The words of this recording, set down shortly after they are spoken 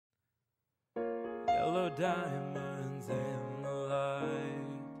diamonds in the light.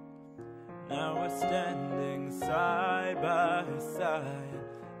 Now we're standing side by side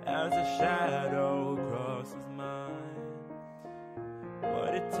as a shadow crosses mine.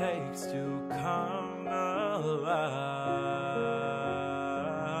 What it takes to come alive.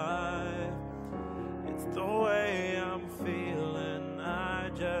 It's the way I'm feeling, I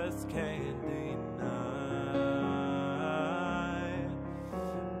just can't deny.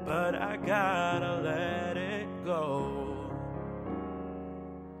 But I gotta let it go.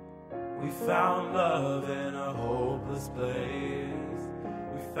 We found love in a hopeless place.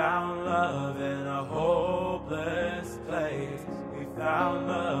 We found love in a hopeless place. We found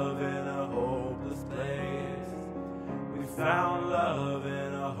love in a hopeless place. We found love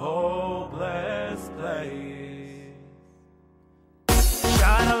in a hopeless place.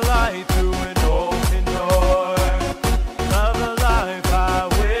 Shine a light through an open door. Love a life I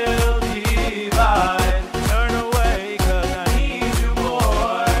will divide. Turn away 'cause I need you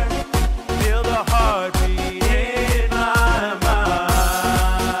more. Feel the heartbeat in my mind.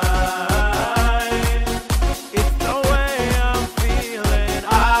 It's the way I'm feeling,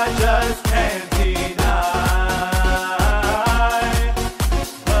 I just can't deny.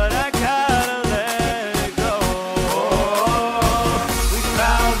 But I gotta let it go. We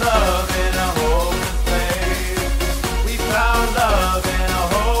found love in a hopeless place. We found love in a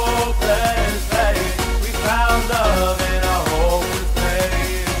hopeless place. We found love in a hopeless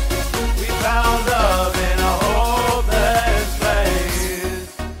place. We found love in a hopeless place.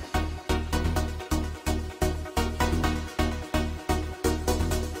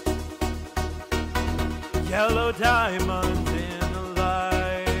 Yellow diamonds in the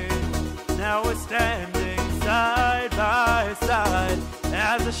light. Now we're standing side by side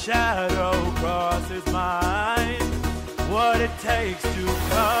as a shadow crosses mine. What it takes to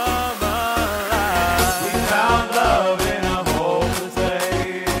come